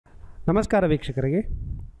ನಮಸ್ಕಾರ ವೀಕ್ಷಕರಿಗೆ.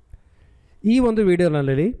 ಈ ಒಂದು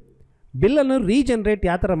ವಿಡಿಯೋನಲ್ಲಿ ಬಿಲ್ಲನ್ನು ರೀಜನರೇಟ್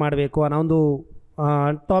ಯಾವ ಥರ ಮಾಡಬೇಕು ಅನ್ನೋ ಒಂದು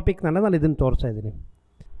ಟಾಪಿಕ್ನ ನಾನು ಇದನ್ನು ತೋರಿಸ್ತಾ ಇದ್ದೀನಿ.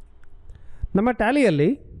 ನಮ್ಮ ಟ್ಯಾಲಿಯಲ್ಲಿ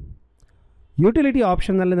ಯುಟಿಲಿಟಿ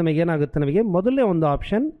ಆಪ್ಷನ್ನಲ್ಲಿ ನಮಗೇನಾಗುತ್ತೆ, ನಮಗೆ ಮೊದಲನೇ ಒಂದು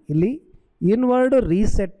ಆಪ್ಷನ್ ಇಲ್ಲಿ ಇನ್ವರ್ಡ್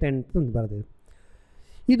ರೀಸೆಟ್ ಅಂತ ಬರೆದಿದೆ.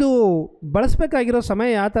 ಇದು ಬಳಸಬೇಕಾಗಿರೋ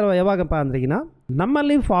ಸಮಯ ಯಾವಾಗಪ್ಪ ಅಂದ್ರೆಗಿನ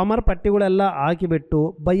ನಮ್ಮಲ್ಲಿ ಫಾರ್ಮರ್ ಪಟ್ಟಿಗಳೆಲ್ಲ ಹಾಕಿಬಿಟ್ಟು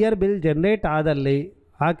ಬೈಯರ್ ಬಿಲ್ ಜನ್ರೇಟ್ ಆದಲ್ಲಿ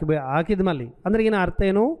ಹಾಕಿದ ಮೇಲೆ ಅಂದ್ರೆಗಿನ ಅರ್ಥ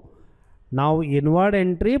ಏನು, ನಾವು inward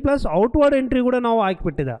entry plus outward entry ಕೂಡ ನಾವು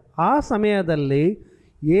ಹಾಕಿಬಿಟ್ಟಿದ್ದ ಆ ಸಮಯದಲ್ಲಿ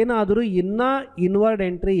ಏನಾದರೂ ಇನ್ನೂ ಇನ್ವರ್ಡ್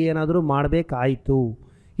ಎಂಟ್ರಿ ಏನಾದರೂ ಮಾಡಬೇಕಾಯಿತು,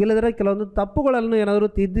 ಇಲ್ಲದ್ರೆ ಕೆಲವೊಂದು ತಪ್ಪುಗಳನ್ನು ಏನಾದರೂ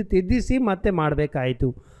ತಿದ್ದಿಸಿ ಮತ್ತೆ ಮಾಡಬೇಕಾಯಿತು.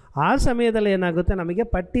 ಆ ಸಮಯದಲ್ಲಿ ಏನಾಗುತ್ತೆ, ನಮಗೆ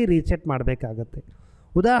ಪಟ್ಟಿ ರೀಸೆಟ್ ಮಾಡಬೇಕಾಗತ್ತೆ.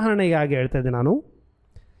 ಉದಾಹರಣೆಗೆ ಹಾಗೆ ಹೇಳ್ತಾಯಿದ್ದೆ ನಾನು,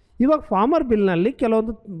 ಇವಾಗ ಫಾರ್ಮರ್ ಬಿಲ್ನಲ್ಲಿ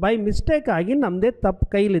ಕೆಲವೊಂದು ಬೈ ಮಿಸ್ಟೇಕ್ ಆಗಿ ನಮ್ಮದೇ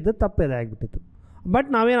ಕೈಲಿದ್ದು ತಪ್ಪೇದೇ ಆಗಿಬಿಟ್ಟಿತ್ತು. ಬಟ್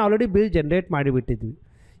ನಾವೇನು ಆಲ್ರೆಡಿ ಬಿಲ್ ಜನ್ರೇಟ್ ಮಾಡಿಬಿಟ್ಟಿದ್ವಿ.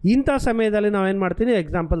 ಇಂಥ ಸಮಯದಲ್ಲಿ ನಾವೇನು ಮಾಡ್ತೀವಿ,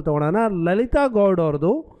 ಎಕ್ಸಾಂಪಲ್ ತೊಗೊಳೋಣ. ಲಲಿತಾ ಗೌಡ್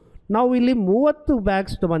ಅವ್ರದ್ದು ನಾವು ಇಲ್ಲಿ 30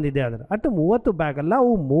 ಬ್ಯಾಗ್ಸ್ ಬಂದಿದೆ, ಆದರೆ 30 ಬ್ಯಾಗ್ ಅಲ್ಲ,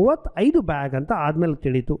 ಅವು 35 ಬ್ಯಾಗ್ ಅಂತ ಆದಮೇಲೆ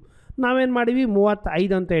ತಿಳಿತು. ನಾವೇನು ಮಾಡಿವಿ,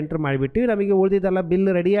 35 ಅಂತ ಎಂಟ್ರ್ ಮಾಡಿಬಿಟ್ಟಿವಿ. ನಮಗೆ ಉಳಿದಿದ್ದೆಲ್ಲ ಬಿಲ್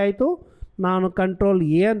ರೆಡಿ ಆಯಿತು. ನಾನು ಕಂಟ್ರೋಲ್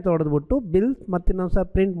ಎ ಅಂತ ಹೊಡೆದ್ಬಿಟ್ಟು ಬಿಲ್ ಮತ್ತು ನಾವು ಸಹ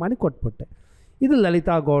ಪ್ರಿಂಟ್ ಮಾಡಿ ಕೊಟ್ಬಿಟ್ಟೆ. ಇದು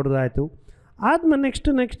ಲಲಿತಾ ಗೌಡ್ದು ಆಯಿತು. ಆದ್ಮೇಲೆ ನೆಕ್ಸ್ಟ್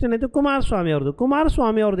ಏನಾಯಿತು,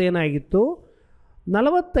 ಕುಮಾರಸ್ವಾಮಿ ಅವ್ರದ್ದು ಏನಾಗಿತ್ತು,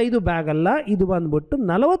 45 ಬ್ಯಾಗ್ ಅಲ್ಲ, ಇದು ಬಂದ್ಬಿಟ್ಟು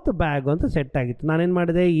 40 ಬ್ಯಾಗ್ ಅಂತ ಸೆಟ್ ಆಗಿತ್ತು. ನಾನೇನು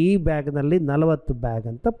ಮಾಡಿದೆ, ಈ ಬ್ಯಾಗ್ನಲ್ಲಿ 40 ಬ್ಯಾಗ್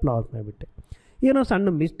ಅಂತ ಪ್ಲಾಟ್ ಮಾಡಿಬಿಟ್ಟೆ. ಏನೋ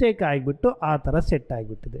ಸಣ್ಣ ಮಿಸ್ಟೇಕ್ ಆಗಿಬಿಟ್ಟು ಆ ಥರ ಸೆಟ್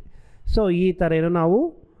ಆಗಿಬಿಟ್ಟಿದೆ. ಸೊ ಈ ಥರ ಏನೋ ನಾವು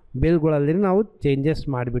ಬಿಲ್ಗಳಲ್ಲಿ ನಾವು ಚೇಂಜಸ್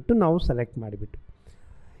ಮಾಡಿಬಿಟ್ಟು ನಾವು ಸೆಲೆಕ್ಟ್ ಮಾಡಿಬಿಟ್ಟು,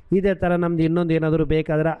 ಇದೇ ಥರ ನಮ್ದು ಇನ್ನೊಂದು ಏನಾದರೂ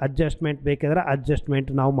ಬೇಕಾದರೆ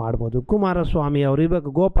ಅಡ್ಜಸ್ಟ್ಮೆಂಟ್ ನಾವು ಮಾಡ್ಬೋದು. ಕುಮಾರಸ್ವಾಮಿ ಅವರು,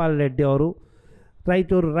 ಇವಾಗ ಗೋಪಾಲ್ ರೆಡ್ಡಿ ಅವರು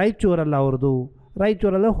ರಾಯಚೂರಲ್ಲ ಅವ್ರದ್ದು,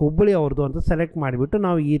 ರಾಯಚೂರಲ್ಲ ಹುಬ್ಬಳ್ಳಿ ಅವ್ರದ್ದು ಅಂತ ಸೆಲೆಕ್ಟ್ ಮಾಡಿಬಿಟ್ಟು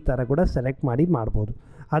ನಾವು ಈ ಥರ ಕೂಡ ಸೆಲೆಕ್ಟ್ ಮಾಡ್ಬೋದು.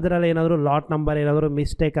 ಅದರಲ್ಲಿ ಏನಾದರೂ ಲಾಟ್ ನಂಬರ್ ಏನಾದರೂ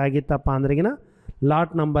ಮಿಸ್ಟೇಕ್ ಆಗಿತ್ತಪ್ಪ ಅಂದ್ರೆಗಿನ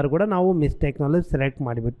ಲಾಟ್ ನಂಬರ್ ಕೂಡ ನಾವು ಮಿಸ್ಟೇಕ್ನಲ್ಲಿ ಸೆಲೆಕ್ಟ್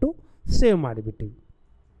ಮಾಡಿಬಿಟ್ಟು ಸೇವ್ ಮಾಡಿಬಿಟ್ಟಿವಿ.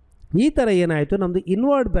 ಈ ಥರ ಏನಾಯಿತು, ನಮ್ಮದು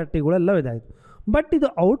ಇನ್ವರ್ಡ್ ಪಟ್ಟಿಗಳೆಲ್ಲ ಇದಾಯಿತು. ಬಟ್ ಇದು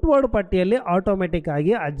ಔಟ್ವರ್ಡ್ ಪಟ್ಟಿಯಲ್ಲಿ ಆಟೋಮೆಟಿಕ್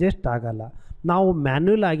ಆಗಿ ಅಡ್ಜಸ್ಟ್ ಆಗೋಲ್ಲ, ನಾವು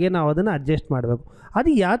ಮ್ಯಾನ್ಯುಯಲ್ ಆಗಿ ನಾವು ಅದನ್ನು ಅಡ್ಜಸ್ಟ್ ಮಾಡಬೇಕು. ಅದು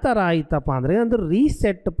ಯಾವ ಥರ ಆಯಿತಪ್ಪ ಅಂದರೆ ಅಂದರೆ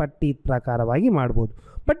ರೀಸೆಟ್ ಪಟ್ಟಿ ಪ್ರಕಾರವಾಗಿ ಮಾಡ್ಬೋದು.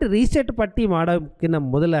 ಬಟ್ ರೀಸೆಟ್ ಪಟ್ಟಿ ಮಾಡೋಕ್ಕಿಂತ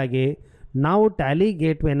ಮೊದಲಾಗಿ ನಾವು ಟ್ಯಾಲಿ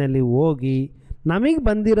ಗೇಟ್ವೇನಲ್ಲಿ ಹೋಗಿ ನಮಗೆ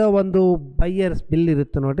ಬಂದಿರೋ ಒಂದು ಬೈಯರ್ಸ್ ಬಿಲ್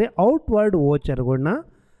ಇರುತ್ತೆ ನೋಡಿರಿ, ಔಟ್ವರ್ಡ್ ವೋಚರ್ಗಳನ್ನ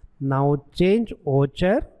ನಾವು ಚೇಂಜ್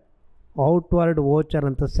ಔಟ್ವರ್ಡ್ ವೋಚರ್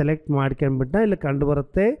ಅಂತ ಸೆಲೆಕ್ಟ್ ಮಾಡ್ಕೊಂಡ್ಬಿಟ್ಟು ಇಲ್ಲಿ ಕಂಡು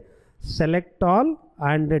ಬರುತ್ತೆ ಸೆಲೆಕ್ಟ್ ಆಲ್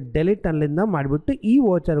ಆ್ಯಂಡ್ ಡೆಲಿಟ್ ಅಲ್ಲಿಂದ ಮಾಡಿಬಿಟ್ಟು ಈ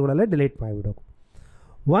ವೋಚರ್ಗಳೆಲ್ಲ ಡಿಲೀಟ್ ಮಾಡಿಬಿಡೋಕು.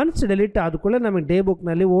 ಒನ್ಸ್ ಡಿಲೀಟ್ ಆದ ಕೂಡ ನಮಗೆ ಡೇ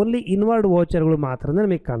ಬುಕ್ನಲ್ಲಿ ಓನ್ಲಿ ಇನ್ವರ್ಡ್ ವೋಚರ್ಗಳು ಮಾತ್ರ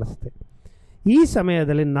ನಮಗೆ ಕಾಣಿಸುತ್ತೆ. ಈ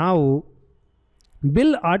ಸಮಯದಲ್ಲಿ ನಾವು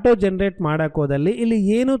ಬಿಲ್ ಆಟೋ ಜನ್ರೇಟ್ ಮಾಡೋಕ್ಕೋದಲ್ಲಿ ಇಲ್ಲಿ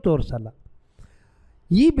ಏನೂ ತೋರಿಸಲ್ಲ.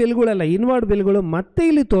 ಈ ಬಿಲ್ಗಳೆಲ್ಲ ಇನ್ವರ್ಡ್ ಬಿಲ್ಗಳು ಮತ್ತೆ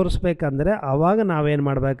ಇಲ್ಲಿ ತೋರಿಸ್ಬೇಕಂದ್ರೆ ಆವಾಗ ನಾವೇನು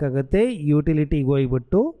ಮಾಡಬೇಕಾಗುತ್ತೆ, ಯುಟಿಲಿಟಿಗೆ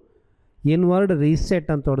ಹೋಗಿಬಿಟ್ಟು ಇನ್ವರ್ಡ್ ರೀಸೆಟ್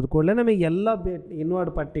ಅಂತ ಹೊಡೆದ ಕೂಡಲೇ ನಮಗೆ ಎಲ್ಲ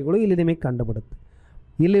ಇನ್ವರ್ಡ್ ಪಟ್ಟಿಗಳು ಇಲ್ಲಿ ನಿಮಗೆ ಕಂಡುಬಿಡುತ್ತೆ.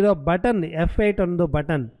 ಇಲ್ಲಿರೋ ಬಟನ್ F8 ಒಂದು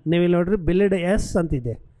ಬಟನ್ ನೀವು ಇಲ್ಲಿ ನೋಡ್ರಿ, ಬಿಲ್ಡ್ ಎಸ್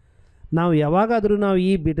ಅಂತಿದೆ. ನಾವು ಯಾವಾಗಾದರೂ ನಾವು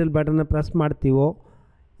ಈ ಬಿಲ್ ಬಟನ್ನ ಪ್ರೆಸ್ ಮಾಡ್ತೀವೋ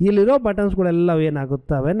ಇಲ್ಲಿರೋ ಬಟನ್ಸ್ಗಳೆಲ್ಲ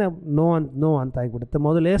ಏನಾಗುತ್ತವೆ, ನೋ ಅಂತ ಆಗಿಬಿಡುತ್ತೆ.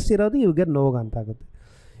 ಮೊದಲು ಎಸ್ ಇರೋದು ಇವಾಗ ನೋಗ ಅಂತ ಆಗುತ್ತೆ.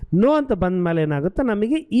 ನೋ ಅಂತ ಬಂದ ಮೇಲೆ ಏನಾಗುತ್ತೆ,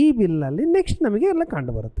 ನಮಗೆ ಈ ಬಿಲ್ಲಲ್ಲಿ ನೆಕ್ಸ್ಟ್ ನಮಗೆ ಎಲ್ಲ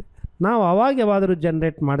ಕಂಡು ಬರುತ್ತೆ. ನಾವು ಅವಾಗ ಯಾವಾದರೂ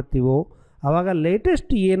ಜನ್ರೇಟ್ ಮಾಡ್ತೀವೋ ಆವಾಗ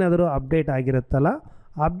ಲೇಟೆಸ್ಟ್ ಏನಾದರೂ ಅಪ್ಡೇಟ್ ಆಗಿರುತ್ತಲ್ಲ,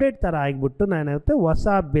 ಅಪ್ಡೇಟ್ ಥರ ಆಗಿಬಿಟ್ಟು ಏನಾಗುತ್ತೆ, ಹೊಸ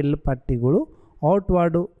ಬಿಲ್ ಪಟ್ಟಿಗಳು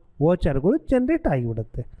ಔಟ್ವರ್ಡ್ ವೋಚರ್ಗಳು ಜನ್ರೇಟ್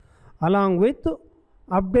ಆಗಿಬಿಡುತ್ತೆ. ಅಲಾಂಗ್ ವಿತ್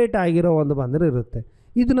ಅಪ್ಡೇಟ್ ಆಗಿರೋ ಒಂದು ಬಂದರೆ ಇರುತ್ತೆ.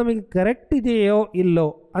 ಇದು ನಮಗೆ ಕರೆಕ್ಟ್ ಇದೆಯೋ ಇಲ್ಲೋ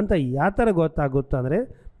ಅಂತ ಯಾವ ಥರ ಗೊತ್ತಾಗುತ್ತೋ ಅಂದರೆ,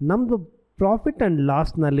 ನಮ್ಮದು ಪ್ರಾಫಿಟ್ ಆ್ಯಂಡ್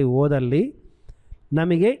ಲಾಸ್ನಲ್ಲಿ ಹೋದಲ್ಲಿ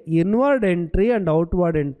ನಮಗೆ inward entry and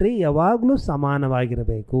outward entry ಯಾವಾಗಲೂ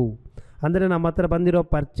ಸಮಾನವಾಗಿರಬೇಕು. ಅಂದರೆ ನಮ್ಮ ಹತ್ರ ಬಂದಿರೋ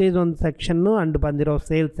ಪರ್ಚೇಸ್ ಒಂದು ಸೆಕ್ಷನ್ನು ಆ್ಯಂಡ್ ಬಂದಿರೋ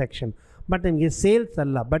ಸೇಲ್ಸ್ ಸೆಕ್ಷನ್, ಬಟ್ ನಿಮಗೆ ಸೇಲ್ಸ್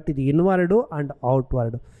ಅಲ್ಲ, ಬಟ್ ಇದು ಇನ್ವರ್ಡು ಆ್ಯಂಡ್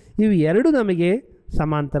ಔಟ್ವರ್ಡು ಇವು ಎರಡು ನಮಗೆ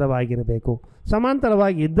ಸಮಾಂತರವಾಗಿರಬೇಕು.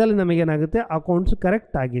 ಸಮಾಂತರವಾಗಿ ಇದ್ದಲ್ಲಿ ನಮಗೇನಾಗುತ್ತೆ, ಅಕೌಂಟ್ಸ್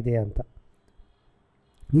ಕರೆಕ್ಟ್ ಆಗಿದೆ ಅಂತ.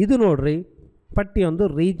 ಇದು ನೋಡ್ರಿ ಪಟ್ಟಿಯೊಂದು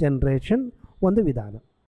ರೀಜನ್ರೇಷನ್ ಒಂದು ವಿಧಾನ.